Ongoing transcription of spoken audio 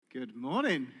Good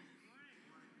morning.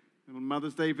 Little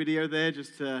Mother's Day video there,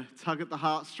 just to tug at the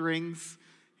heartstrings.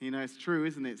 You know, it's true,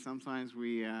 isn't it? Sometimes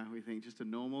we think just a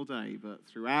normal day, but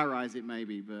through our eyes it may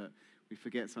be, but we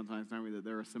forget sometimes, don't we, that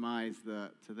there are some eyes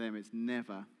that to them it's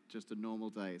never just a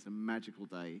normal day. It's a magical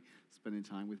day, spending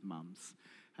time with mums.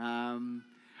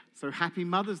 So happy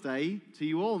Mother's Day to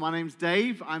you all. My name's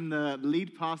Dave. I'm the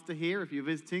lead pastor here. If you're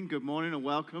visiting, good morning and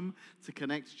welcome to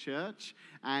Connect Church.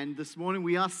 And this morning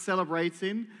we are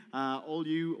celebrating all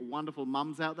you wonderful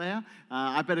mums out there.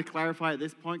 I better clarify at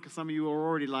this point because some of you are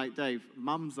already like, Dave,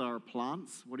 mums are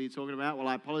plants. What are you talking about? Well,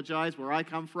 I apologize. Where I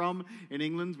come from in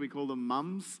England, we call them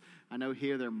mums. I know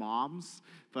here they're moms.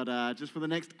 But just for the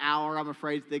next hour, I'm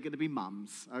afraid they're going to be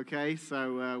mums. Okay?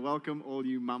 So welcome all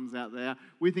you mums out there.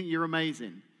 We think you're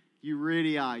amazing. You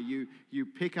really are. You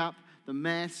pick up the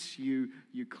mess, you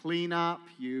clean up,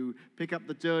 you pick up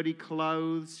the dirty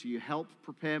clothes, you help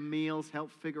prepare meals, help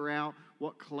figure out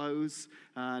what clothes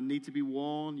need to be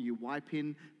worn, you wipe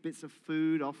in bits of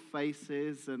food off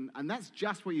faces, and that's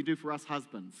just what you do for us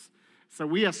husbands. So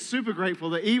we are super grateful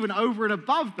that even over and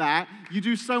above that, you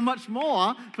do so much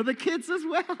more for the kids as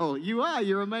well.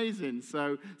 You're amazing.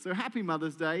 So happy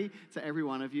Mother's Day to every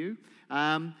one of you.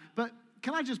 But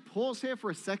can I just pause here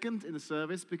for a second in the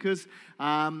service? Because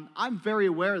I'm very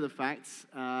aware of the fact,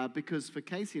 because for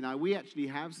Casey and I, we actually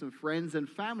have some friends and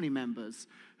family members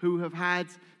who have had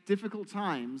difficult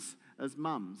times as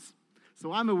mums.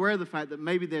 So I'm aware of the fact that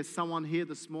maybe there's someone here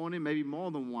this morning, maybe more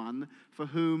than one, for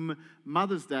whom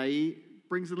Mother's Day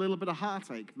brings a little bit of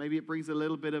heartache. Maybe it brings a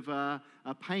little bit of a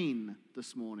pain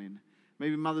this morning.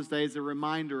 Maybe Mother's Day is a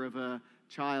reminder of a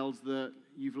child that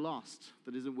you've lost,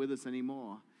 that isn't with us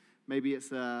anymore. Maybe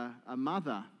it's a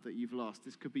mother that you've lost.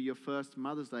 This could be your first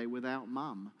Mother's Day without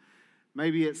mum.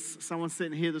 Maybe it's someone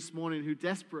sitting here this morning who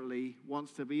desperately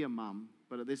wants to be a mum,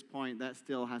 but at this point that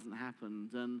still hasn't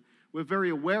happened. And we're very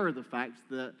aware of the fact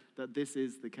that this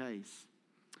is the case.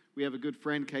 We have a good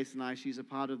friend, Casey and I. She's a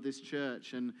part of this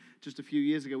church. And just a few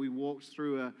years ago, we walked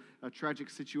through a tragic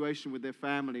situation with their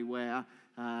family where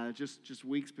just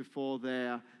weeks before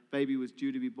their baby was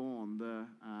due to be born,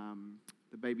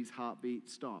 the baby's heartbeat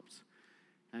stopped.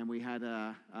 And we had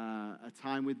a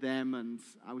time with them, and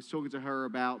I was talking to her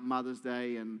about Mother's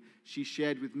Day, and she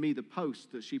shared with me the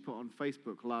post that she put on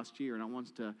Facebook last year, and I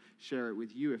wanted to share it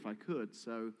with you if I could.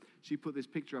 So she put this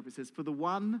picture up. It says, "For the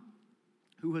one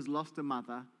who has lost a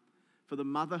mother, for the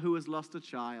mother who has lost a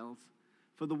child,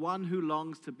 for the one who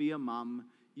longs to be a mum,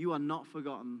 you are not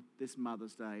forgotten this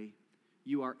Mother's Day.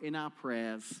 You are in our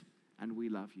prayers, and we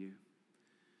love you."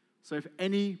 So if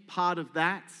any part of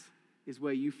that is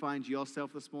where you find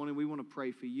yourself this morning, we want to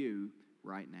pray for you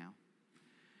right now.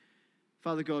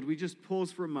 Father God, we just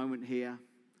pause for a moment here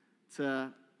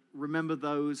to remember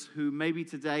those who maybe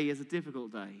today is a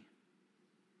difficult day.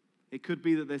 It could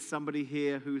be that there's somebody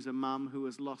here who's a mum who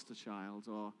has lost a child,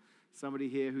 or somebody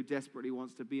here who desperately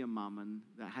wants to be a mum and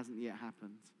that hasn't yet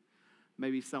happened.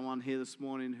 Maybe someone here this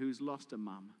morning who's lost a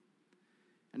mum.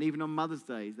 And even on Mother's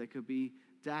Day, there could be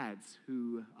dads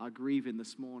who are grieving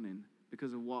this morning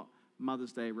because of what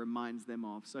Mother's Day reminds them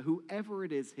of. So whoever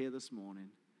it is here this morning,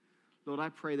 Lord, I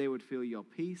pray they would feel your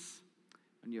peace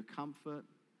and your comfort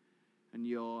and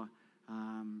your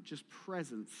just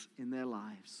presence in their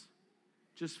lives.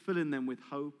 Just filling them with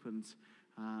hope and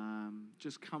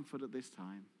just comfort at this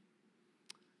time.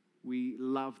 We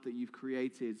love that you've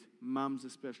created mums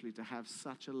especially to have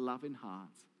such a loving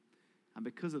heart. And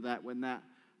because of that, when that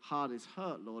heart is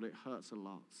hurt, Lord, it hurts a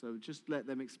lot. So just let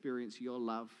them experience your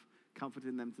love.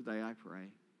 Comforting them today, I pray.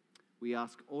 We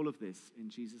ask all of this in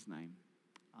Jesus' name.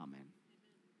 Amen.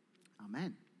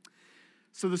 Amen.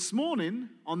 So this morning,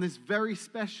 on this very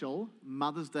special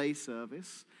Mother's Day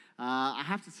service, I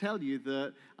have to tell you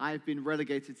that I've been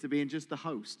relegated to being just the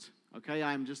host. Okay,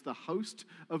 I am just the host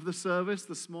of the service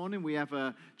this morning. We have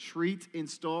a treat in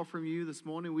store from you this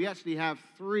morning. We actually have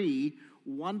 3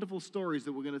 wonderful stories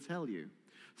that we're going to tell you.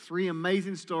 3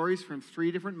 amazing stories from 3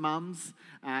 different mums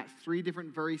at 3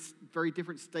 different, very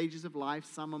different stages of life.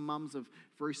 Some are mums of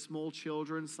very small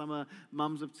children. Some are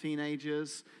mums of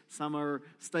teenagers. Some are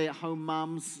stay-at-home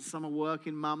mums. Some are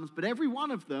working mums. But every one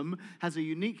of them has a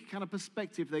unique kind of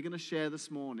perspective they're going to share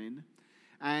this morning.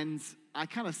 And I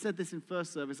kind of said this in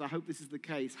first service. I hope this is the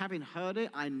case. Having heard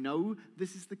it, I know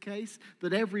this is the case,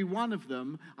 that every one of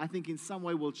them, I think in some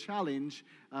way will challenge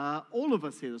all of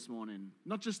us here this morning.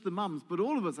 Not just the mums, but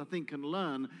all of us, I think, can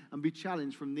learn and be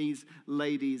challenged from these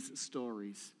ladies'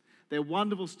 stories. They're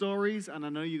wonderful stories, and I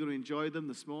know you're going to enjoy them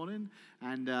this morning.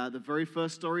 And the very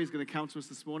first story is going to come to us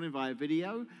this morning via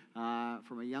video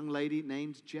from a young lady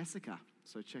named Jessica.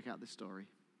 So check out this story.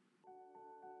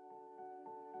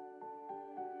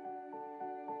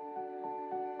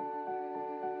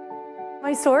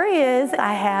 My story is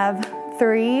I have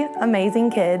 3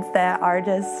 amazing kids that are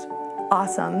just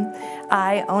awesome.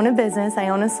 I own a business, I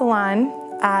own a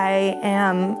salon. I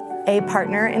am a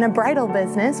partner in a bridal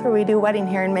business where we do wedding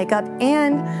hair and makeup,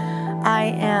 and I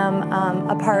am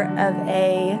a part of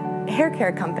a hair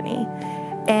care company.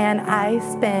 And I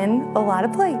spin a lot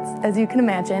of plates, as you can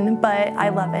imagine, but I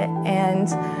love it. And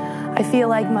I feel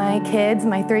like my kids,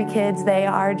 my 3 kids, they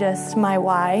are just my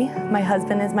why. My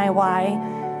husband is my why.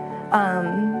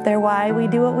 They're why we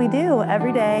do what we do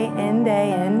every day in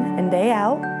and day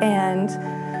out. And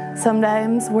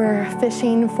sometimes we're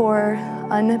fishing for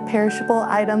unperishable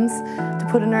items to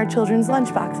put in our children's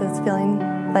lunchboxes, feeling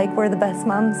like we're the best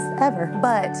moms ever.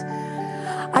 But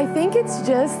I think it's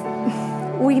just,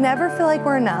 we never feel like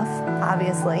we're enough,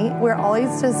 obviously. We're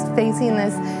always just facing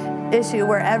this issue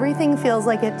where everything feels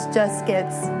like it just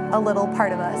gets a little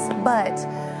part of us. But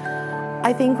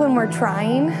I think when we're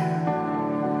trying,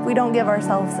 we don't give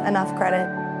ourselves enough credit.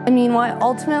 I mean, what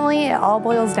ultimately it all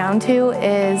boils down to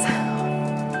is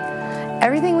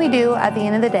everything we do at the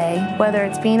end of the day, whether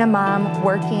it's being a mom,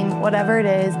 working, whatever it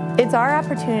is, it's our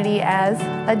opportunity as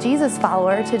a Jesus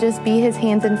follower to just be his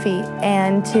hands and feet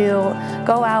and to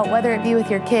go out, whether it be with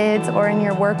your kids or in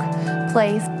your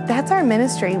workplace. That's our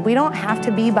ministry. We don't have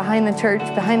to be behind the church,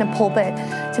 behind a pulpit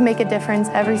to make a difference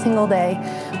every single day.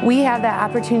 We have that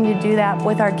opportunity to do that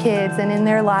with our kids and in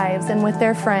their lives and with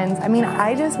their friends. I mean,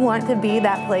 I just want to be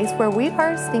that place where we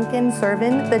are stinking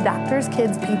serving the doctor's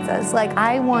kids pizzas. Like,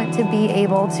 I want to be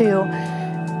able to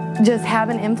just have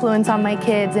an influence on my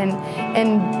kids and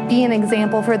be an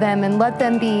example for them and let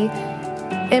them be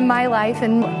in my life.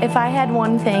 And if I had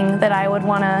one thing that I would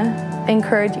want to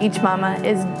encourage each mama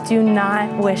is do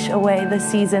not wish away the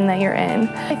season that you're in.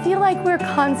 I feel like we're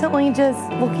constantly just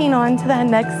looking on to that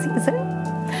next season.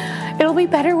 It'll be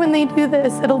better when they do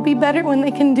this. It'll be better when they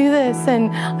can do this.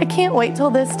 And I can't wait till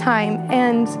this time.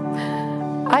 And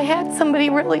I had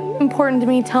somebody really important to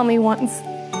me tell me once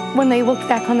when they look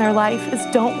back on their life is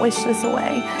don't wish this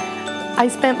away. I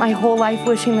spent my whole life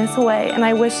wishing this away, and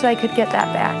I wish that I could get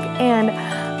that back. And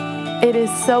it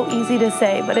is so easy to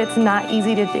say, but it's not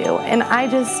easy to do. And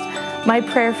my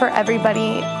prayer for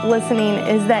everybody listening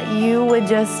is that you would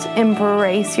just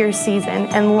embrace your season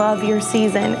and love your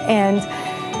season. And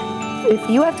if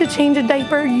you have to change a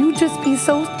diaper, you just be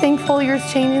so thankful you're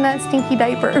changing that stinky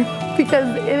diaper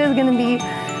because it is going to be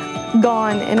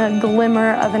gone in a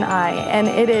glimmer of an eye. And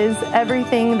it is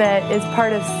everything that is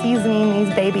part of seasoning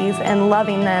these babies and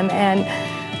loving them. And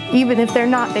even if they're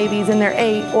not babies and they're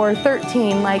 8 or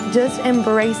 13, like, just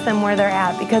embrace them where they're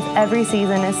at because every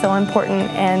season is so important.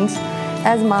 And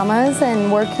as mamas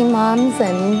and working moms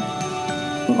and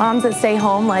moms that stay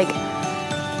home, like,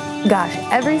 gosh,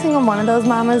 every single one of those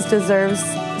mamas deserves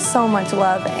so much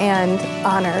love and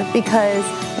honor because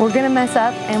we're going to mess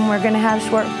up and we're going to have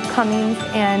shortcomings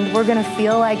and we're going to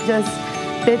feel like just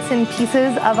bits and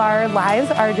pieces of our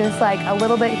lives are just like a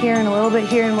little bit here and a little bit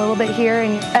here and a little bit here,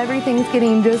 and everything's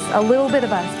getting just a little bit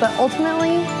of us. But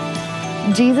ultimately,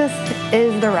 Jesus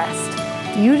is the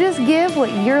rest. You just give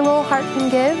what your little heart can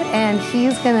give, and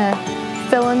he's going to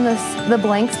fill in the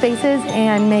blank spaces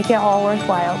and make it all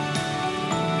worthwhile.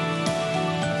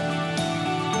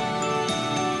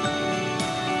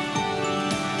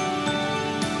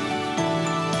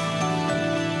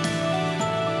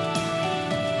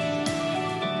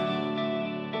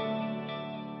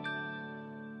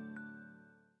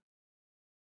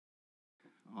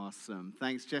 Awesome.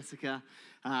 Thanks, Jessica.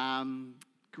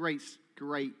 Great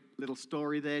little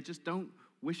story there. Just don't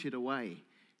wish it away.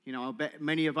 You know, I bet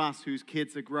many of us whose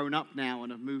kids are grown up now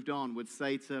and have moved on would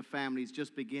say to families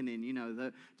just beginning, you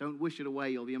know, don't wish it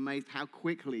away. You'll be amazed how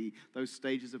quickly those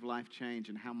stages of life change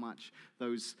and how much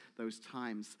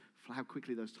how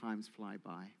quickly those times fly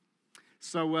by.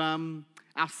 So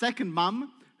our second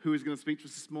mum, who is going to speak to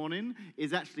us this morning,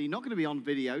 is actually not going to be on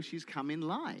video. She's coming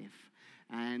live.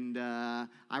 And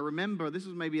I remember this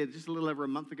was maybe just a little over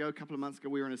a couple of months ago,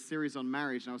 we were in a series on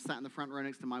marriage, and I was sat in the front row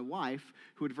next to my wife,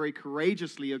 who had very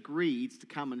courageously agreed to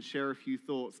come and share a few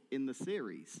thoughts in the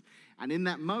series. And in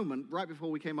that moment, right before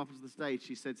we came up onto the stage,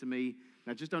 she said to me,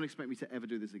 now just don't expect me to ever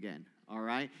do this again, all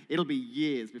right? It'll be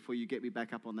years before you get me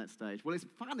back up on that stage. Well, it's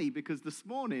funny because this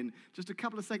morning, just a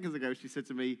couple of seconds ago, she said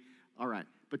to me, all right,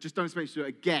 but just don't expect me to do it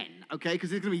again, okay?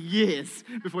 Because it's going to be years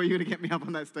before you're going to get me up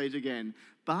on that stage again.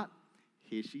 But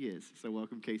here she is. So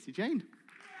welcome, Casey Jane.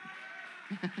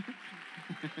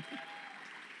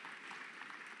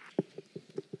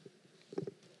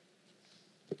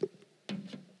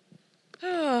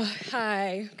 Oh,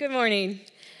 hi. Good morning.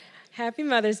 Happy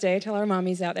Mother's Day to all our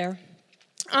mommies out there.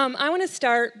 I want to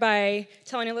start by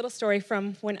telling a little story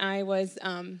from when I was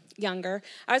younger.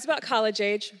 I was about college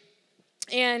age,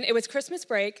 and it was Christmas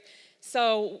break,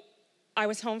 so I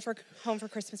was home for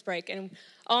Christmas break, and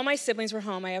all my siblings were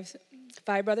home. I have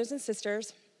 5 brothers and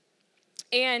sisters,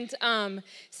 and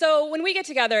so when we get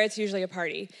together, it's usually a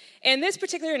party. And this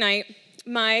particular night,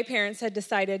 my parents had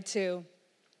decided to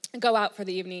go out for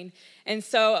the evening, and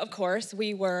so, of course,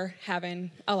 we were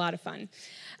having a lot of fun.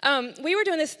 We were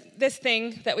doing this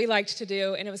thing that we liked to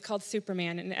do, and it was called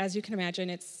Superman, and as you can imagine,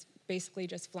 it's basically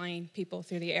just flying people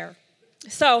through the air.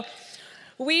 So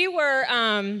we were,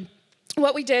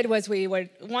 what we did was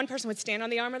one person would stand on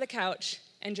the arm of the couch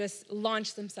and just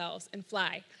launch themselves and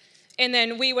fly, and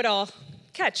then we would all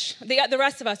catch, the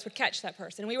rest of us would catch that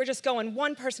person. We were just going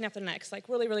one person after the next, like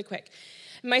really, really quick.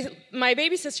 My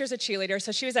baby sister's a cheerleader,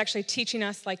 so she was actually teaching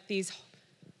us like these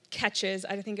catches.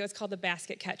 I think it was called the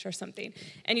basket catch or something.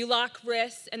 And you lock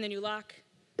wrists, and then you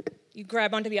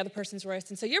grab onto the other person's wrist.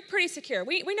 And so you're pretty secure.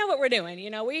 We know what we're doing. You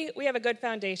know, we have a good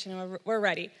foundation, and we're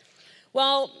ready.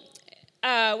 Well,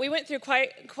 we went through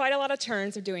quite a lot of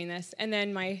turns of doing this. And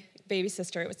then my baby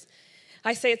sister,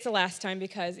 I say it's the last time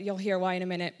because you'll hear why in a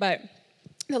minute, but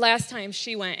the last time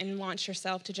she went and launched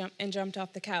herself jumped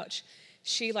off the couch,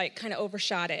 she like kind of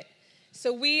overshot it.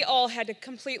 So we all had to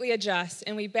completely adjust,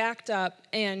 and we backed up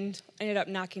and ended up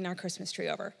knocking our Christmas tree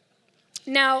over.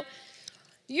 Now,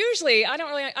 usually I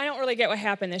don't really get what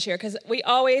happened this year because we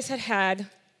always had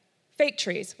fake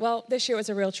trees. Well, this year was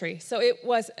a real tree, so it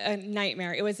was a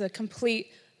nightmare. It was a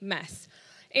complete mess,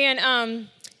 and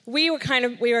we were kind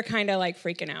of like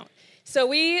freaking out.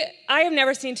 So I have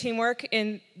never seen teamwork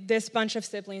in this bunch of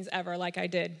siblings ever like I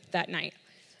did that night.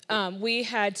 We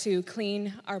had to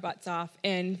clean our butts off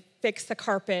and fix the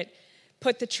carpet,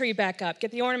 put the tree back up, get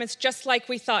the ornaments just like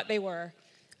we thought they were.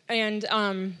 And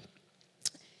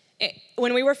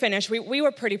when we were finished, we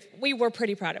were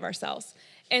pretty proud of ourselves.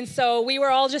 And so we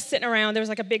were all just sitting around. There was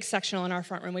like a big sectional in our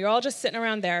front room. We were all just sitting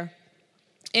around there,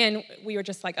 and we were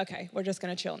just like, okay, we're just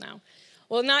going to chill now.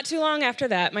 Well, not too long after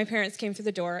that, my parents came through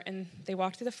the door, and they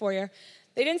walked through the foyer.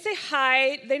 They didn't say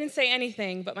hi. They didn't say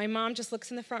anything, but my mom just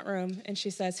looks in the front room, and she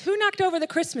says, "Who knocked over the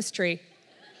Christmas tree?"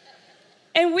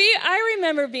 And I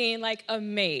remember being like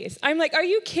amazed. I'm like, are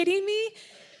you kidding me?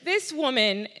 This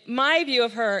woman, my view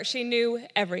of her, she knew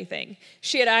everything.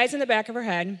 She had eyes in the back of her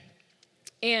head,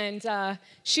 and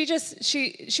she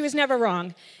was never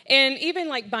wrong. And even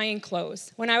like buying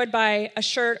clothes, when I would buy a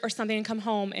shirt or something and come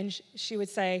home, and she would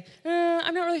say,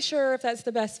 "I'm not really sure if that's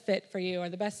the best fit for you or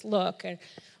the best look," or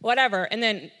whatever. And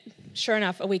then, sure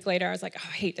enough, a week later, I was like, "Oh,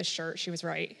 I hate this shirt." She was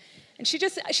right, and she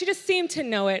just seemed to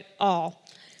know it all.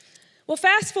 Well,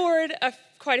 fast forward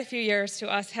quite a few years to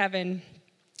us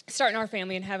starting our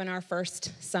family and having our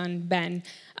first son, Ben.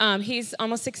 He's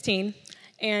almost 16,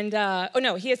 and,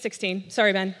 he is 16.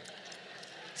 Sorry, Ben.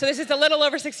 So this is a little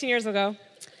over 16 years ago.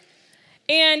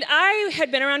 And I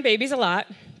had been around babies a lot.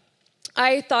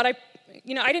 I thought I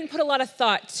didn't put a lot of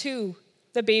thought to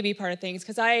the baby part of things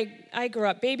because I grew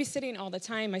up babysitting all the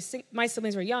time. My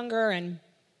siblings were younger, and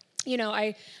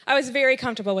I was very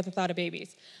comfortable with the thought of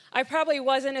babies. I probably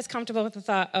wasn't as comfortable with the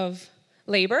thought of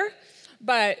labor,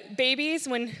 but babies,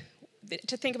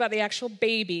 to think about the actual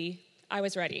baby, I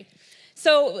was ready.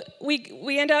 So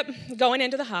we end up going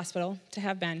into the hospital to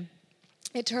have Ben.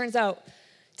 It turns out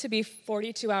to be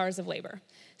 42 hours of labor.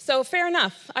 So fair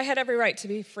enough, I had every right to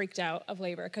be freaked out of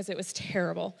labor because it was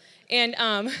terrible. And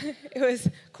it was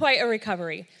quite a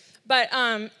recovery. But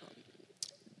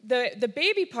the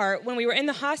baby part, when we were in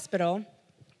the hospital,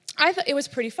 I thought it was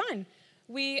pretty fun.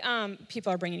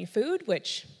 People are bringing you food,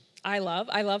 which I love.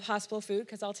 I love hospital food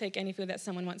because I'll take any food that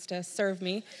someone wants to serve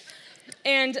me.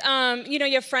 And,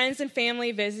 you have friends and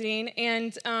family visiting,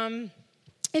 and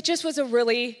it just was a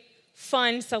really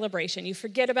fun celebration. You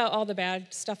forget about all the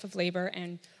bad stuff of labor,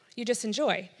 and you just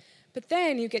enjoy. But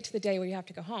then you get to the day where you have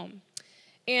to go home.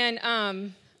 And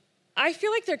I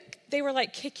feel like they were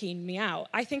like kicking me out.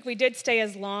 I think we did stay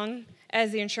as long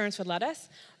as the insurance would let us,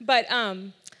 but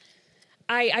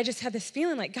I just had this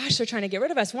feeling like, gosh, they're trying to get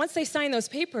rid of us. Once they sign those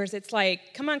papers, it's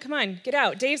like, come on, get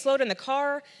out. Dave's loading the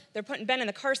car. They're putting Ben in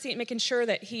the car seat, making sure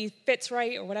that he fits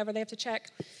right or whatever they have to check.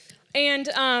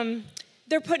 And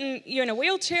they're putting you in a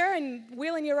wheelchair and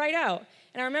wheeling you right out.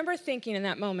 And I remember thinking in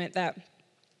that moment that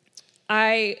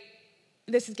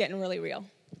this is getting really real.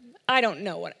 I don't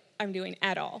know what I'm doing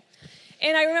at all.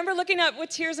 And I remember looking up with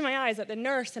tears in my eyes at the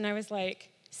nurse, and I was like,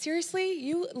 seriously,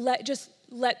 you just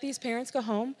let these parents go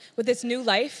home with this new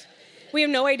life? We have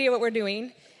no idea what we're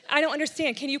doing. I don't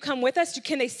understand. Can you come with us?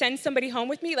 Can they send somebody home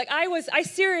with me? Like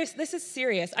this is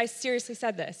serious. I seriously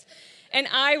said this. And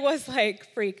I was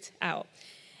like freaked out.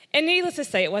 And needless to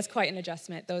say, it was quite an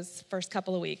adjustment those first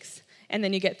couple of weeks. And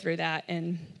then you get through that,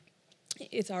 and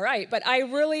it's all right. But I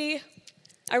really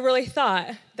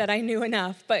thought that I knew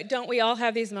enough. But don't we all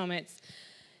have these moments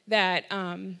that,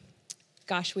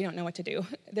 gosh, we don't know what to do?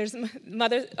 There's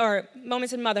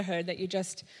moments in motherhood that you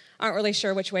just aren't really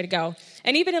sure which way to go.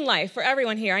 And even in life, for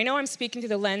everyone here, I know I'm speaking through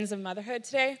the lens of motherhood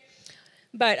today,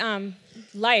 but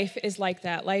life is like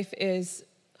that. Life is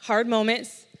hard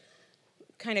moments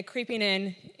kind of creeping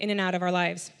in and out of our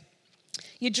lives.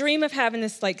 You dream of having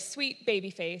this like sweet baby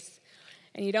face,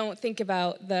 and you don't think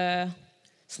about the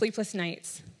sleepless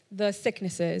nights, the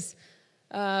sicknesses,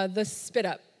 the spit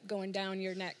up going down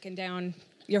your neck and down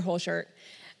your whole shirt.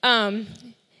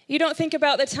 You don't think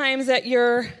about the times that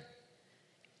you're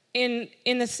in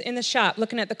the shop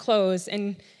looking at the clothes,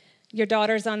 and your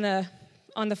daughter's on the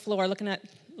floor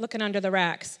looking under the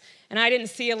racks. And I didn't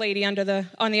see a lady on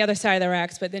the other side of the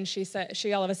racks, but then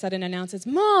she all of a sudden announces,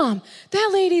 "Mom, that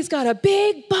lady's got a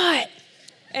big butt."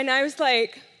 And I was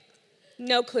like,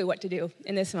 no clue what to do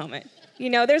in this moment. You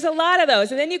know, there's a lot of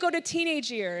those. And then you go to teenage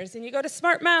years, and you go to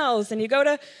smart mouths, and you go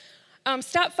to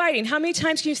stop fighting. How many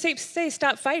times can you say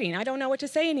stop fighting? I don't know what to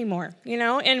say anymore, you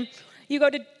know? And you go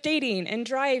to dating and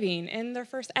driving and their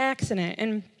first accident,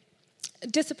 and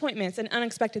disappointments and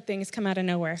unexpected things come out of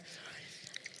nowhere.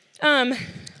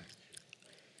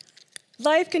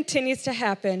 Life continues to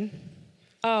happen.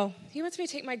 Oh, he wants me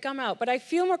to take my gum out, but I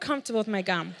feel more comfortable with my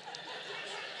gum.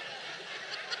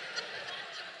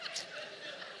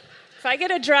 If I get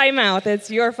a dry mouth,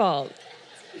 it's your fault.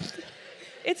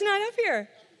 It's not up here.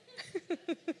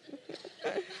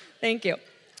 Thank you.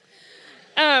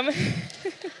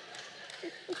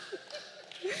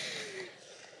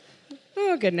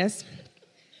 Oh, goodness.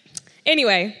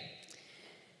 Anyway,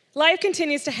 life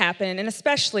continues to happen, and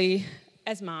especially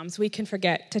as moms, we can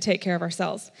forget to take care of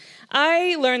ourselves.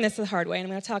 I learned this the hard way, and I'm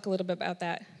going to talk a little bit about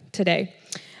that today.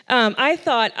 I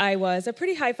thought I was a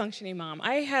pretty high-functioning mom.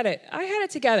 I had it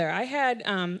together. I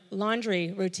had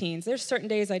laundry routines. There's certain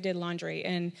days I did laundry,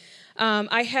 and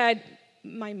I had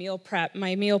my meal prep,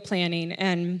 my meal planning,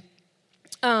 and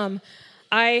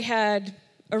I had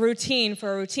a routine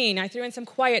for a routine. I threw in some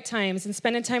quiet times and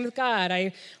spending time with God.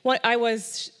 I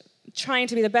was trying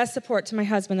to be the best support to my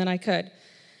husband that I could.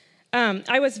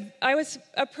 I was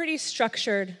a pretty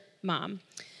structured mom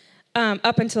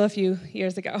up until a few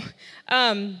years ago.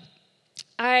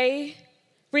 I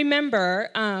remember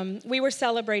we were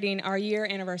celebrating our year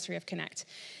anniversary of Connect.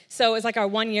 So it was like our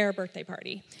 1-year birthday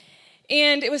party.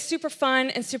 And it was super fun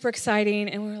and super exciting,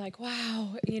 and we were like,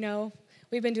 wow, you know,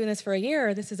 we've been doing this for a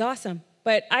year. This is awesome.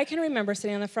 But I can remember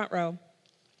sitting on the front row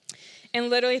and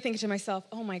literally thinking to myself,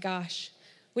 oh my gosh,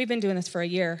 we've been doing this for a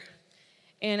year.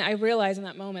 And I realized in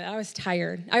that moment I was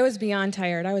tired. I was beyond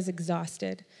tired. I was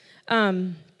exhausted.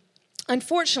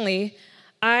 Unfortunately,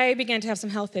 I began to have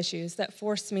some health issues that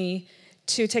forced me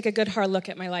to take a good hard look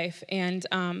at my life and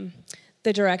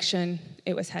the direction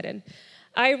it was headed.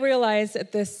 I realized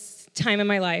at this time in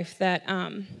my life that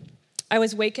I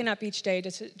was waking up each day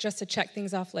just to check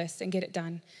things off lists and get it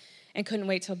done, and couldn't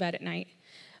wait till bed at night.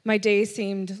 My days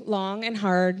seemed long and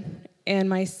hard, and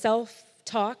my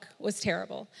self-talk was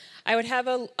terrible. I would have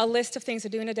a list of things to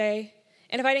do in a day,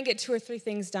 and if I didn't get 2 or 3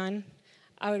 things done,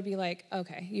 I would be like,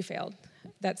 okay, you failed.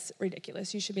 That's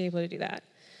ridiculous. You should be able to do that.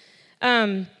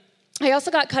 I also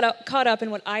got caught up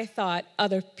in what I thought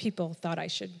other people thought I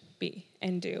should be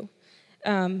and do.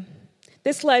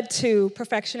 This led to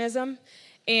perfectionism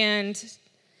and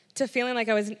to feeling like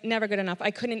I was never good enough.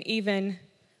 I couldn't even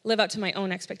live up to my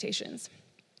own expectations.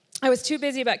 I was too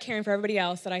busy about caring for everybody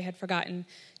else that I had forgotten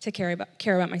to care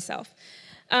about myself.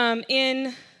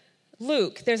 In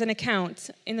Luke, there's an account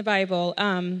in the Bible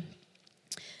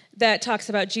that talks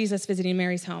about Jesus visiting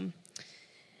Mary's home.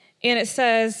 And it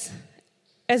says,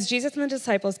 as Jesus and the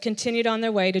disciples continued on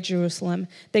their way to Jerusalem,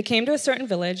 they came to a certain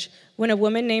village when a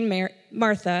woman named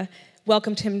Martha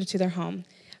welcomed him to their home.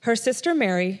 Her sister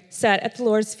Mary sat at the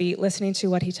Lord's feet listening to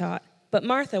what he taught, but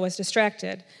Martha was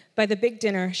distracted by the big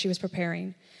dinner she was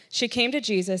preparing. She came to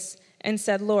Jesus and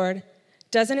said, Lord,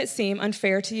 doesn't it seem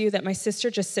unfair to you that my sister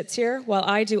just sits here while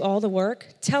I do all the work?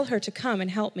 Tell her to come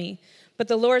and help me. But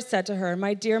the Lord said to her,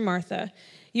 my dear Martha,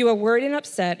 you are worried and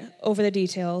upset over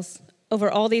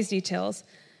all these details.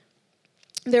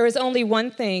 There is only one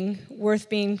thing worth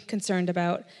being concerned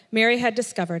about. Mary had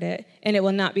discovered it, and it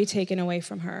will not be taken away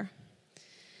from her.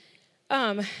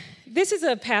 This is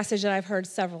a passage that I've heard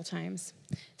several times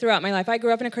throughout my life. I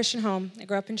grew up in a Christian home. I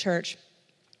grew up in church.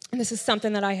 And this is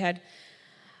something that I had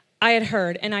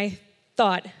heard, and I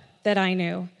thought that I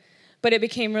knew. But it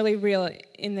became really real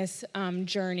in this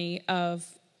journey of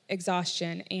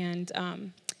exhaustion and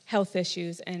health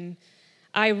issues, and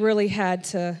I really had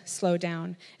to slow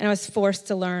down, and I was forced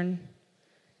to learn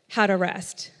how to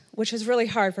rest, which is really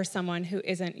hard for someone who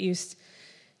isn't used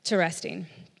to resting.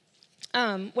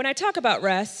 When I talk about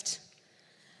rest,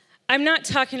 I'm not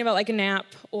talking about like a nap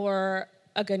or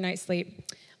a good night's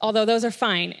sleep, although those are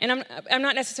fine. And I'm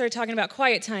not necessarily talking about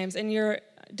quiet times and your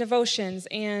devotions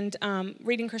and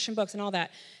reading Christian books and all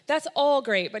that. That's all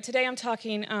great, but today I'm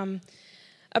talking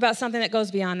about something that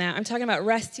goes beyond that. I'm talking about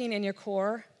resting in your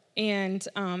core and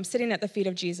sitting at the feet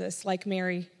of Jesus like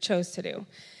Mary chose to do.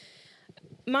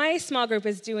 My small group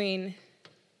is doing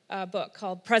a book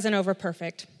called Present Over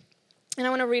Perfect. And I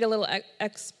want to read a little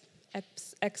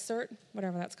excerpt,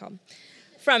 whatever that's called,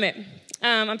 from it.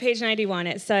 On page 91,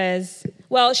 it says,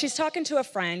 well, she's talking to a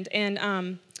friend,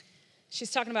 and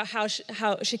she's talking about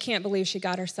how she can't believe she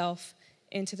got herself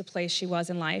into the place she was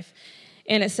in life.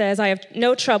 And it says, I have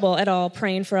no trouble at all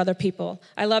praying for other people.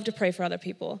 I love to pray for other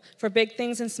people, for big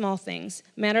things and small things,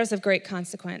 matters of great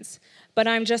consequence. But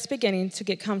I'm just beginning to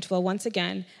get comfortable once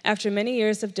again, after many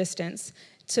years of distance,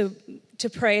 to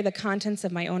pray the contents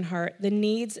of my own heart, the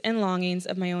needs and longings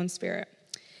of my own spirit.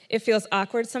 It feels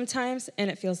awkward sometimes,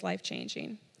 and it feels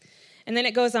life-changing. And then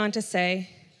it goes on to say,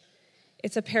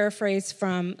 it's a paraphrase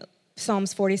from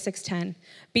Psalms 46:10.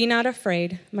 Be not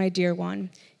afraid, my dear one.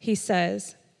 He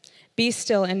says, be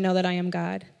still and know that I am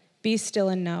God. Be still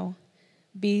and know.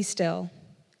 Be still.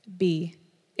 Be.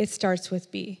 It starts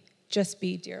with be. Just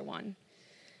be, dear one.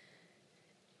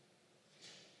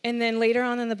 And then later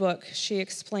on in the book, she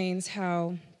explains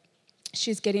how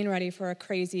she's getting ready for a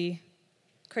crazy,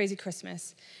 crazy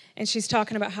Christmas. And she's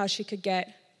talking about how she could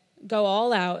go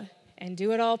all out and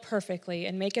do it all perfectly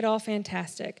and make it all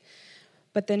fantastic.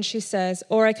 But then she says,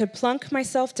 or I could plunk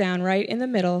myself down right in the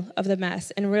middle of the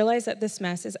mess and realize that this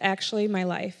mess is actually my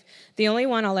life, the only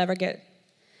one I'll ever get,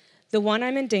 the one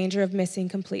I'm in danger of missing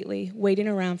completely, waiting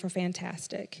around for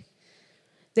fantastic.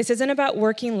 This isn't about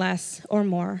working less or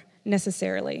more,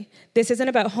 necessarily. This isn't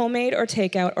about homemade or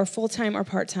takeout or full-time or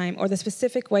part-time or the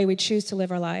specific way we choose to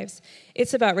live our lives.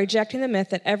 It's about rejecting the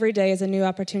myth that every day is a new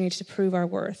opportunity to prove our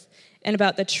worth, and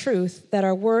about the truth that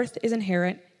our worth is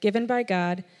inherent, given by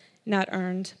God, not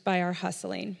earned by our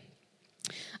hustling.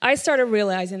 I started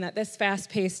realizing that this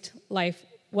fast-paced life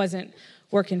wasn't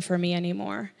working for me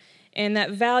anymore, and that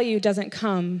value doesn't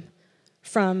come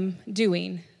from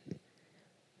doing.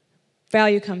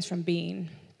 Value comes from being.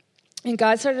 And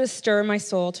God started to stir my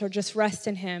soul to just rest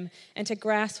in him and to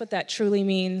grasp what that truly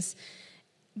means.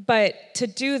 But to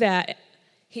do that,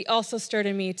 he also stirred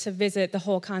in me to visit the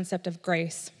whole concept of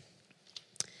grace.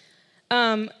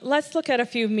 Let's look at a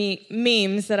few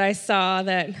memes that I saw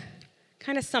that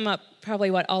kind of sum up probably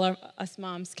what all of us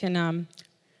moms can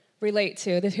relate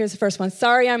to. Here's the first one.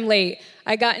 Sorry I'm late.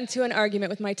 I got into an argument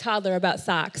with my toddler about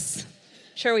socks.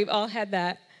 Sure, we've all had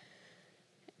that.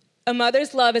 A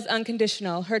mother's love is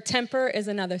unconditional. Her temper is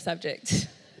another subject.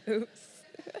 Oops.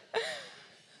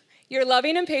 Your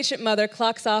loving and patient mother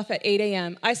clocks off at 8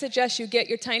 a.m. I suggest you get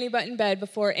your tiny butt in bed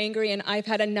before angry and I've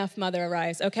had enough mother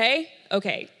arrives, okay?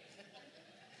 Okay.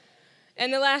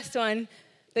 And the last one,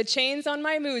 the chains on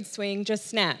my mood swing just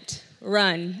snapped.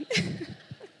 Run.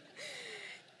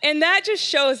 And that just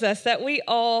shows us that we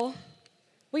all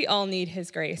need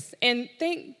his grace. And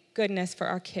thank goodness for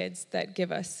our kids that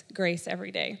give us grace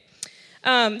every day.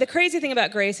 The crazy thing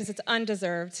about grace is it's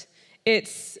undeserved,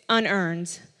 it's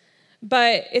unearned,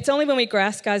 but it's only when we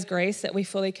grasp God's grace that we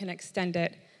fully can extend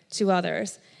it to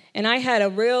others. And I had a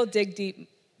real dig deep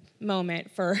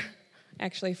moment for a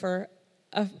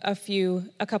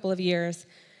couple of years.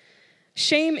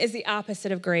 Shame is the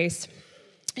opposite of grace.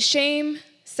 Shame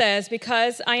says,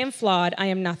 because I am flawed, I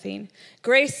am nothing.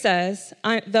 Grace says,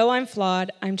 though I'm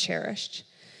flawed, I'm cherished.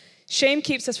 Shame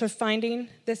keeps us from finding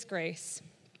this grace.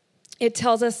 It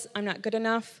tells us I'm not good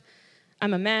enough,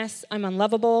 I'm a mess, I'm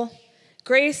unlovable.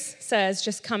 Grace says,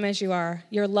 just come as you are.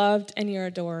 You're loved and you're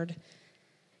adored.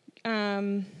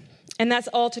 And that's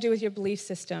all to do with your belief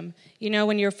system. You know,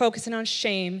 when you're focusing on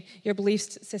shame, your belief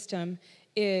system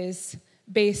is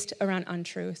based around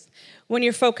untruth. When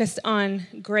you're focused on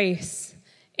grace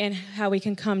and how we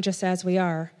can come just as we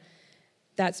are,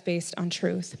 that's based on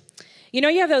truth. You know,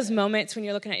 you have those moments when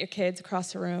you're looking at your kids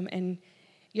across the room and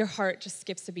your heart just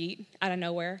skips a beat out of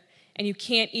nowhere, and you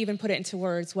can't even put it into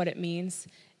words what it means,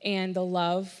 and the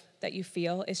love that you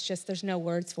feel, it's just, there's no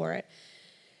words for it.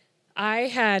 I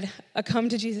had a come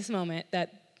to Jesus moment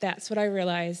that's what I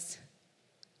realized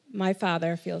my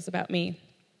Father feels about me.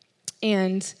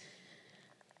 And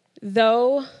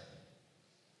though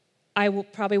I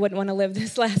probably wouldn't want to live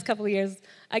this last couple of years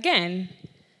again,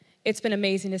 it's been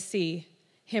amazing to see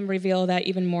him reveal that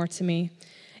even more to me.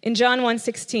 In John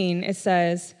 1:16, it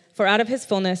says, "For out of his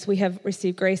fullness we have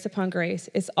received grace upon grace."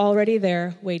 It's already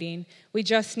there waiting. We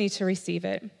just need to receive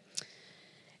it.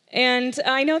 And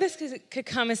I know this could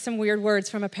come as some weird words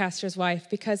from a pastor's wife,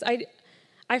 because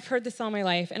I've heard this all my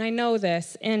life, and I know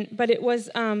this, but it was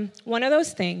one of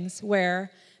those things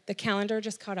where the calendar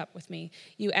just caught up with me.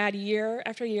 You add year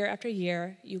after year after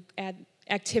year, you add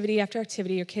activity after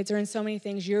activity, your kids are in so many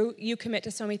things, you commit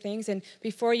to so many things, and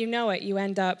before you know it, you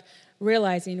end up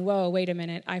realizing, whoa, wait a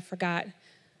minute, I forgot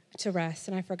to rest,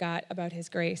 and I forgot about his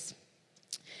grace.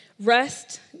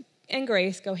 Rest and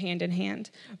grace go hand in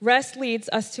hand. Rest leads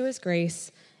us to his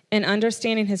grace, and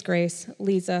understanding his grace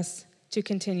leads us to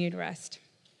continued rest.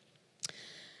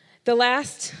 The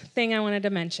last thing I wanted to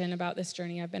mention about this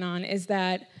journey I've been on is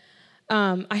that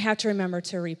I have to remember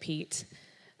to repeat.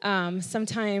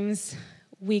 Sometimes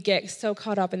we get so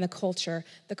caught up in the culture.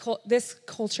 This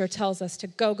culture tells us to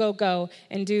go, go, go,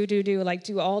 and do,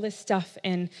 do all this stuff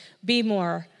and be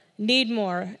more, need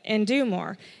more, and do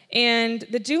more. And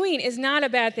the doing is not a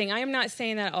bad thing. I am not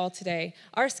saying that all today.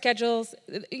 Our schedules,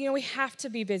 we have to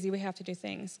be busy. We have to do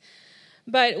things.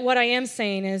 But what I am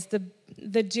saying is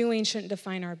the doing shouldn't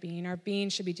define our being. Our being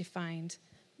should be defined.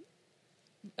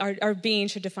 Our being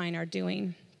should define our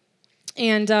doing.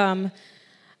 And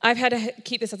I've had to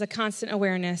keep this as a constant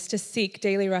awareness to seek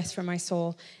daily rest for my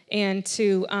soul, and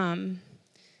just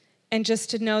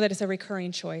to know that it's a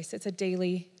recurring choice. It's a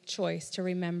daily choice to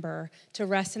remember to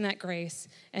rest in that grace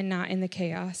and not in the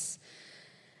chaos.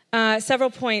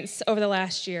 Several points over the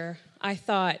last year, I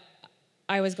thought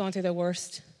I was going through the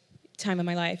worst time of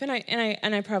my life, and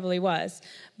I probably was.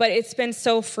 But it's been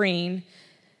so freeing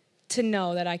to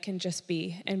know that I can just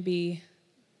be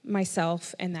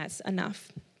myself, and that's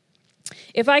enough.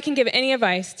 If I can give any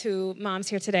advice to moms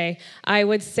here today, I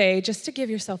would say just to give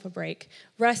yourself a break.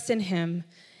 Rest in him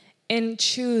and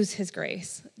choose his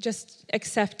grace. Just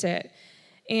accept it.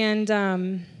 And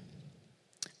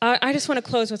I just want to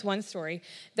close with one story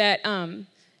that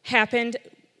happened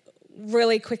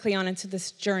really quickly on into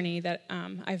this journey that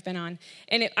I've been on.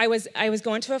 And I was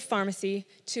going to a pharmacy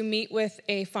to meet with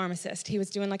a pharmacist. He was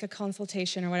doing like a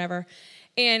consultation or whatever.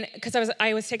 And because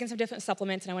I was taking some different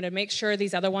supplements, and I wanted to make sure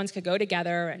these other ones could go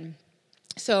together. And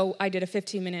so I did a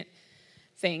 15-minute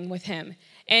thing with him.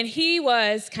 And he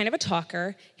was kind of a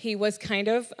talker. He was kind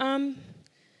of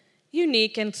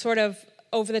unique and sort of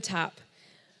over the top.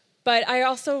 But I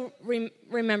also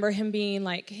remember him being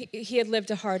like, he had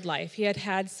lived a hard life. He had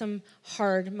had some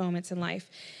hard moments in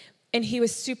life. And he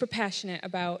was super passionate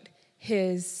about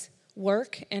his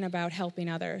work and about helping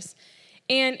others.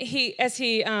 And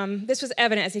this was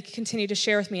evident as he continued to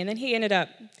share with me. And then he ended up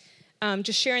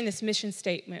just sharing this mission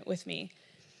statement with me.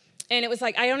 And it was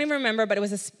like, I don't even remember, but it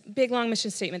was this big, long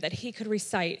mission statement that he could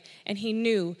recite. And he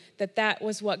knew that that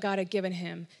was what God had given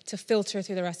him to filter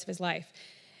through the rest of his life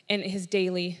and his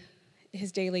daily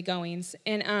goings.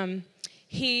 And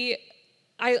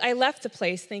I left the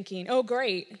place thinking, oh,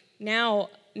 great. Now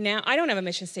I don't have a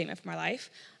mission statement for my life.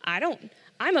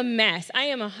 I'm a mess. I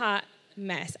am a hot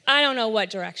mess. I don't know what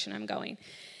direction I'm going.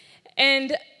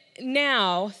 And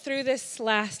now, through this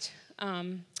last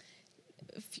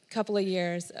couple of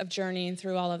years of journeying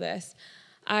through all of this,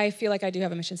 I feel like I do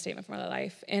have a mission statement for my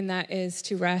life, and that is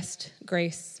to rest,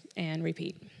 grace, and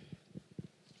repeat.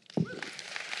 Good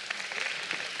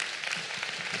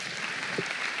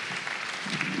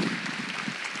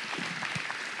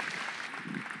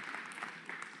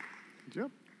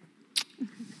job.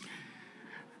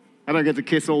 I don't get to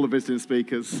kiss all the visiting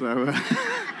speakers, so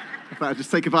I thought I'd just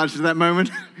take advantage of that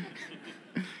moment.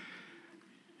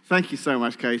 Thank you so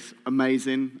much, Case.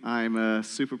 Amazing. I'm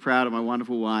super proud of my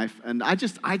wonderful wife. And I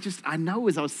know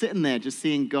as I was sitting there just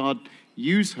seeing God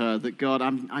use her, that God,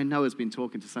 I know has been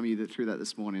talking to some of you through that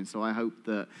this morning. So I hope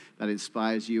that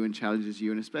inspires you and challenges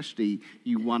you, and especially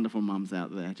you wonderful mums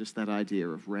out there. Just that idea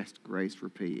of rest, grace,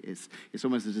 repeat. It's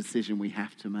almost a decision we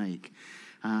have to make.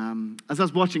 As I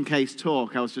was watching Case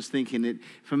talk, I was just thinking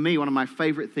for me, one of my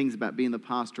favorite things about being the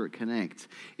pastor at Connect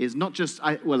is not just,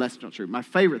 that's not true. My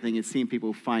favorite thing is seeing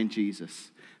people find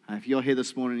Jesus. If you're here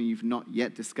this morning and you've not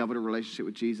yet discovered a relationship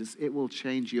with Jesus, it will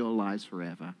change your lives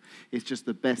forever. It's just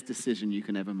the best decision you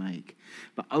can ever make.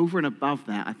 But over and above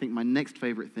that, I think my next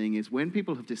favorite thing is when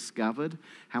people have discovered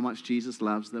how much Jesus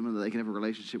loves them and that they can have a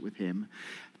relationship with him,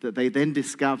 that they then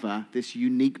discover this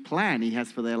unique plan he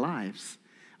has for their lives.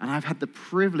 And I've had the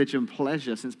privilege and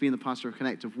pleasure since being the pastor of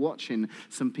Connect of watching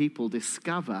some people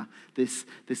discover this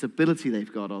ability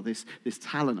they've got, or this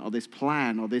talent, or this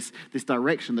plan, or this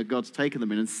direction that God's taken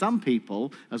them in. And some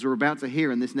people, as we're about to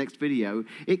hear in this next video,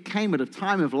 it came at a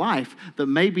time of life that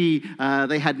maybe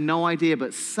they had no idea,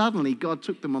 but suddenly God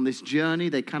took them on this journey.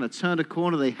 They kind of turned a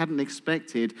corner they hadn't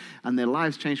expected, and their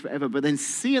lives changed forever. But then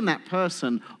seeing that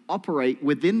person operate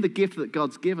within the gift that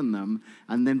God's given them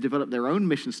and then develop their own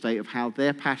mission state of how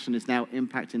their passion is now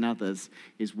impacting others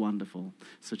is wonderful.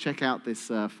 So check out this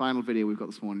final video we've got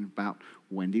this morning about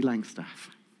Wendy Langstaff.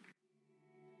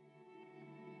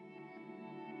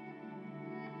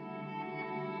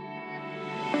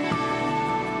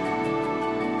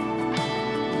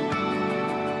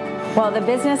 Well, the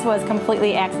business was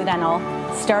completely accidental.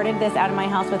 Started this out of my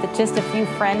house with just a few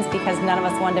friends because none of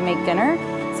us wanted to make dinner.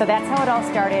 So that's how it all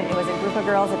started. It was a group of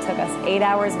girls. It took us 8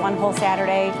 hours, one whole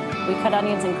Saturday. We cut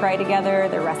onions and cried together.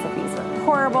 The recipes were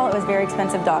horrible. It was very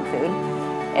expensive dog food.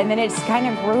 And then it just kind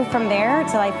of grew from there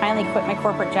till I finally quit my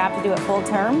corporate job to do it full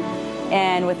term.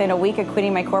 And within a week of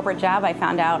quitting my corporate job, I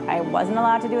found out I wasn't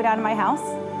allowed to do it out of my house.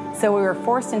 So we were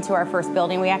forced into our first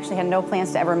building. We actually had no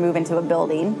plans to ever move into a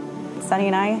building. Sonny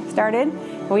and I started.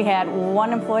 We had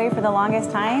one employee for the longest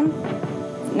time.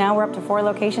 Now we're up to 4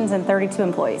 locations and 32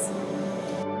 employees.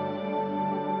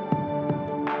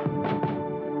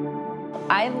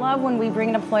 I love when we bring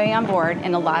an employee on board,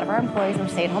 and a lot of our employees are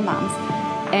stay-at-home moms,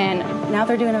 and now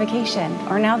they're doing a vacation,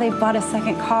 or now they've bought a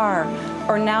second car,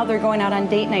 or now they're going out on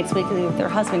date nights weekly with their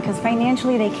husband because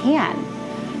financially they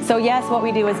can. So yes, what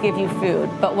we do is give you food,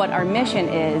 but what our mission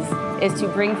is to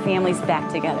bring families back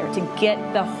together, to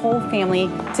get the whole family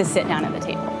to sit down at the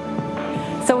table.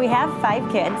 So we have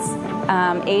 5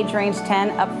 kids, age range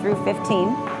 10 up through 15.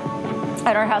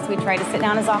 At our house, we try to sit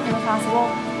down as often as possible,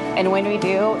 and when we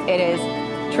do, it is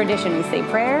tradition. We say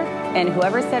prayer, and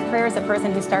whoever said prayer is the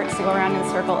person who starts to go around in a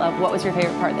circle of what was your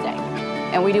favorite part of the day.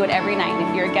 And we do it every night. And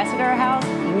if you're a guest at our house,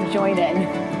 you join in.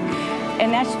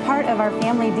 And that's part of our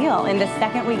family deal. And the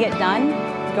second we get done,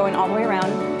 going all the way around,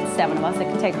 7 of us, it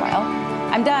can take a while.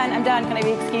 I'm done, can I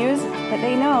be excused? But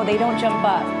they know they don't jump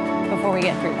up before we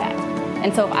get through that.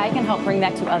 And so if I can help bring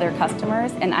that to other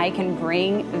customers and I can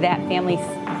bring that family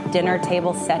dinner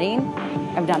table setting,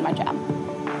 I've done my job.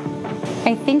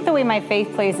 I think the way my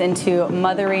faith plays into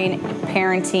mothering,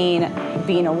 parenting,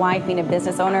 being a wife, being a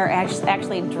business owner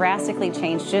actually drastically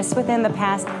changed just within the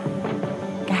past,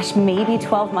 maybe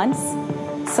 12 months.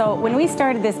 So when we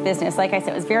started this business, like I said,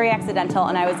 it was very accidental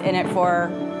and I was in it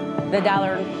for the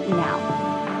dollar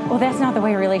now. Well, that's not the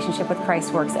way a relationship with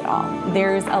Christ works at all.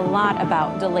 There's a lot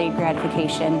about delayed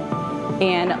gratification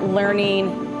and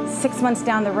learning 6 months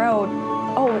down the road,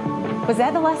 oh, was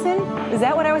that the lesson? Is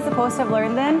that what I was supposed to have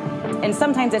learned then? And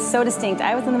sometimes it's so distinct.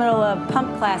 I was in the middle of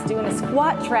pump class doing a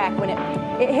squat track when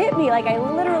it hit me, like I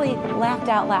literally laughed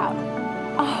out loud.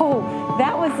 Oh,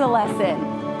 that was the lesson.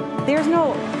 There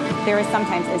is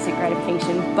sometimes instant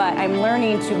gratification, but I'm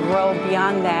learning to grow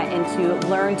beyond that and to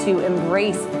learn to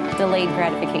embrace delayed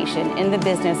gratification in the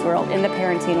business world, in the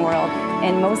parenting world,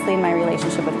 and mostly in my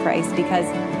relationship with Christ, because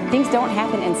things don't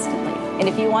happen instantly. And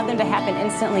if you want them to happen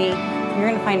instantly, you're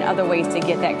going to find other ways to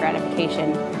get that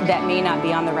gratification that may not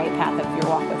be on the right path of your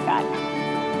walk with God.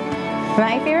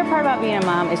 My favorite part about being a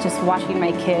mom is just watching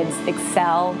my kids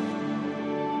excel.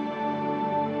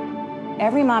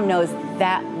 Every mom knows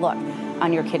that look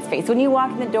on your kid's face. When you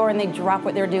walk in the door and they drop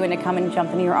what they're doing to come and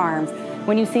jump into your arms,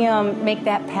 when you see them make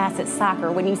that pass at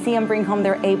soccer, when you see them bring home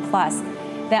their A+,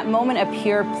 that moment of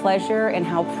pure pleasure and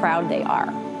how proud they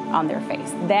are on their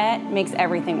face, that makes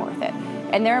everything worth it.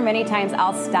 And there are many times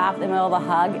I'll stop in the middle of a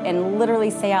hug and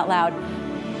literally say out loud,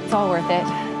 it's all worth it.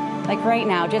 Like right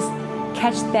now, just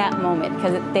catch that moment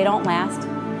because they don't last.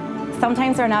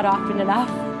 Sometimes they're not often enough.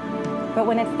 But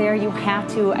when it's there, you have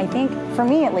to, I think, for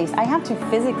me at least, I have to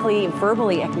physically,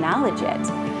 verbally acknowledge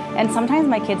it. And sometimes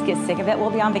my kids get sick of it. We'll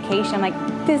be on vacation. I'm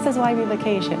like, this is why we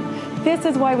vacation. This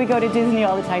is why we go to Disney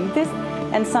all the time.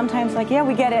 And sometimes like, yeah,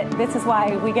 we get it. This is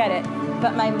why we get it.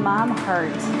 But my mom heart,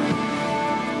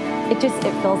 it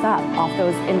fills up off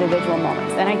those individual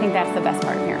moments. And I think that's the best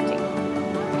part of parenting.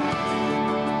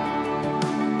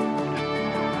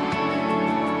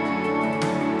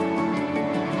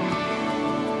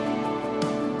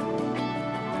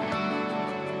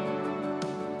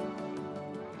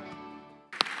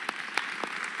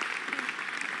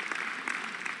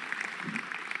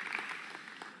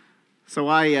 So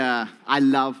I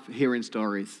love hearing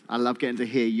stories. I love getting to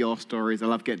hear your stories. I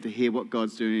love getting to hear what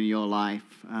God's doing in your life.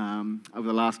 Over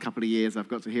the last couple of years, I've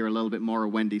got to hear a little bit more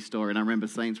of Wendy's story. And I remember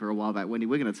saying to her a while back, Wendy,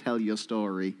 we're going to tell your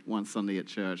story one Sunday at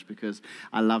church, because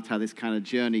I loved how this kind of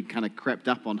journey kind of crept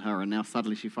up on her. And now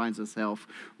suddenly she finds herself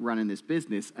running this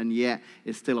business, and yet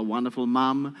is still a wonderful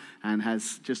mum and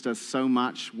does so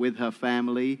much with her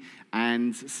family,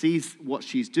 and sees what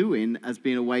she's doing as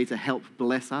being a way to help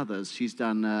bless others. She's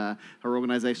done, her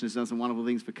organization has done some wonderful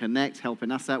things for Connect, helping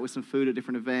us out with some food at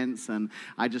different events, and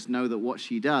I just know that what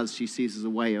she does, she sees as a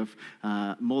way of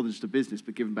more than just a business,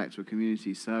 but giving back to a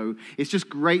community. So it's just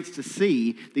great to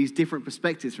see these different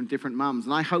perspectives from different mums,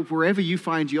 and I hope wherever you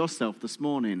find yourself this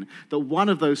morning, that one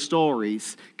of those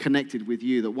stories connected with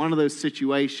you, that one of those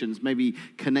situations maybe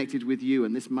connected with you,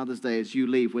 and this Mother's Day as you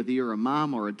leave, whether you're a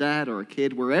mom or a dad or a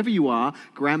kid, wherever you are,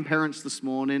 grandparents this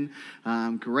morning,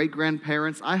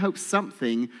 great-grandparents, I hope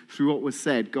something through what was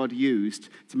said God used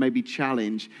to maybe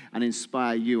challenge and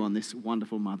inspire you on this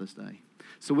wonderful Mother's Day.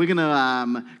 So we're going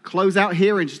to close out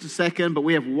here in just a second, but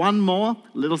we have one more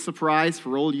little surprise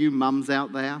for all you mums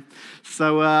out there.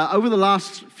 So over the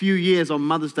last few years on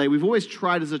Mother's Day, we've always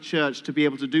tried as a church to be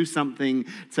able to do something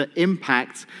to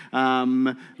impact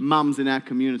mums in our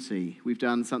community. We've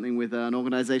done something with an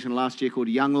organization last year called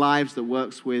Young Lives that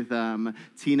works with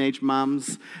teenage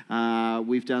mums.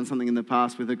 We've done something in the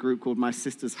past with a group called My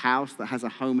Sister's House that has a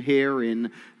home here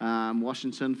in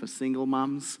Washington for single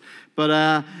mums.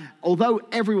 But although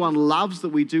everyone loves that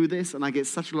we do this, and I get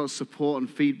such a lot of support and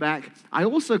feedback, I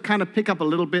also kind of pick up a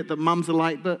little bit that mums are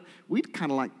like, but we'd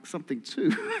kind of like something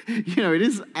too. It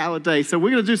is our day. So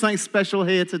we're going to do something special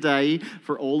here today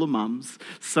for all the mums.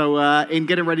 So in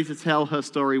getting ready to tell her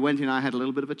story, Wendy and I had a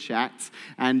little bit of a chat,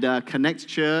 and Connect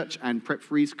Church and Prep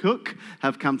Freeze Cook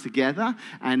have come together,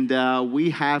 and we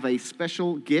have a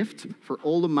special gift for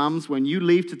all the mums. When you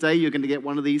leave today, you're going to get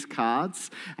one of these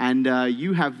cards, and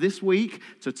you have this week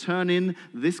to turn in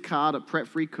this card at Prep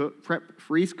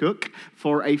Freeze Cook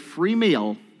for a free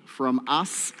meal from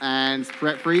us and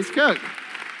Prep Freeze Cook.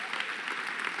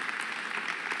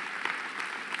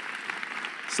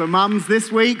 So mums,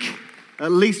 this week,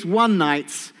 at least one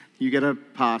night, you get a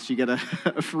pass. You get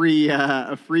a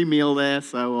free meal there.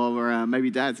 So, or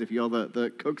maybe dads if you're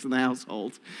the cooks in the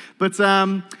household.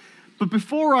 But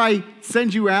before I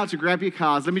send you out to grab your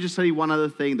cards, let me just tell you one other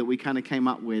thing that we kind of came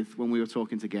up with when we were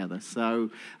talking together.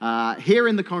 So here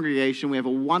in the congregation, we have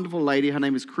a wonderful lady. Her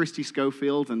name is Christy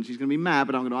Schofield, and she's going to be mad,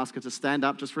 but I'm going to ask her to stand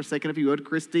up just for a second if you would.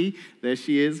 Christy, there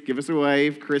she is. Give us a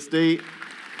wave, Christy.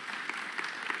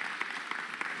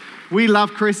 We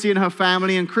love Christy and her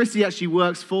family, and Christy actually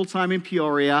works full-time in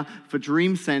Peoria for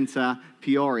Dream Center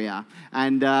Peoria.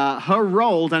 And her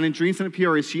role down in Dream Center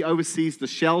Peoria is she oversees the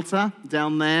shelter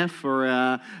down there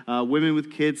for women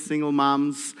with kids, single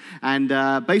mums. And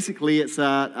basically it's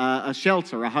a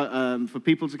shelter for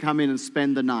people to come in and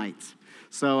spend the night.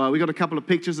 So we got a couple of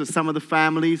pictures of some of the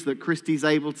families that Christy's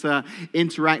able to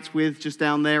interact with just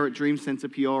down there at Dream Center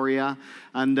Peoria,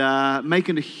 and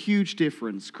making a huge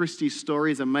difference. Christy's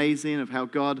story is amazing of how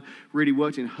God really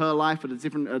worked in her life at a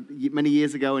different many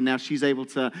years ago, and now she's able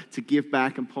to give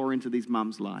back and pour into these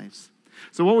mums' lives.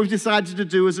 So what we've decided to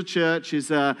do as a church is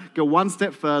go one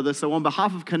step further. So on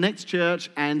behalf of Connect Church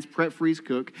and Prep Freeze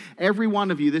Cook, every one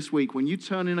of you this week, when you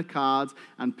turn in a card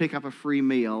and pick up a free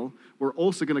meal, we're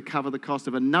also going to cover the cost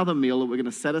of another meal that we're going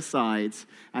to set aside,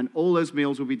 and all those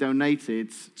meals will be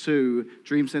donated to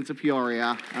Dream Center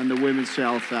Peoria and the Women's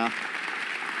Shelter.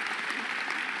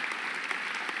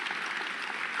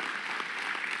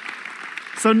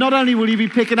 So not only will you be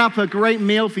picking up a great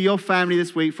meal for your family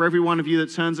this week, for every one of you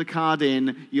that turns a card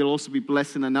in, you'll also be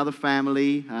blessing another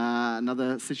family,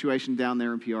 another situation down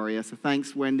there in Peoria. So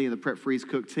thanks, Wendy and the Prep Freeze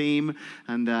Cook team,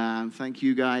 and thank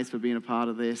you guys for being a part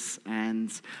of this.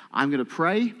 And I'm going to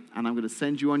pray, and I'm going to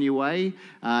send you on your way.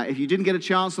 If you didn't get a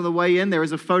chance on the way in, there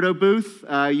is a photo booth.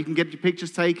 You can get your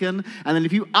pictures taken. And then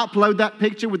if you upload that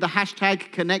picture with the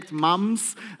hashtag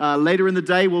ConnectMums, later in the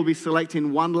day, we'll be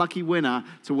selecting one lucky winner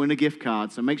to win a gift card.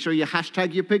 So make sure you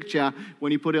hashtag your picture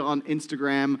when you put it on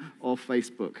Instagram or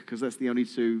Facebook, because that's the only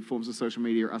two forms of social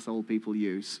media us old people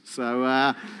use.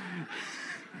 So,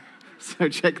 so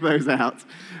check those out.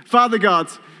 Father God,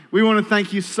 we want to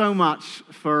thank you so much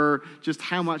for just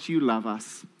how much you love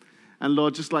us. And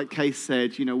Lord, just like Case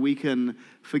said, we can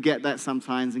forget that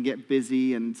sometimes and get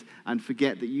busy and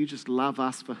forget that you just love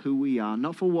us for who we are,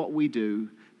 not for what we do,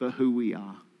 but who we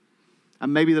are.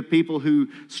 And maybe the people who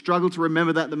struggle to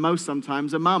remember that the most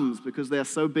sometimes are mums, because they're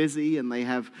so busy and they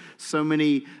have so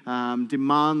many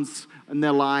demands in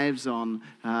their lives on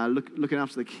looking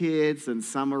after the kids, and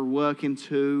some are working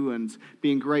too and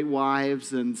being great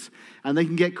wives, and they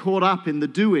can get caught up in the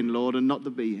doing, Lord, and not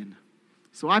the being.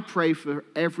 So I pray for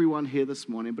everyone here this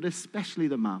morning, but especially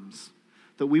the mums,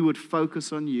 that we would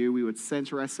focus on you, we would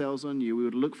center ourselves on you, we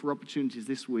would look for opportunities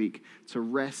this week to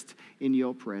rest in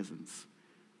your presence,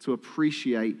 to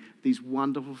appreciate these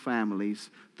wonderful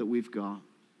families that we've got,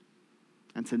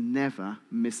 and to never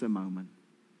miss a moment.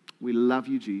 We love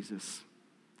you, Jesus.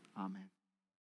 Amen.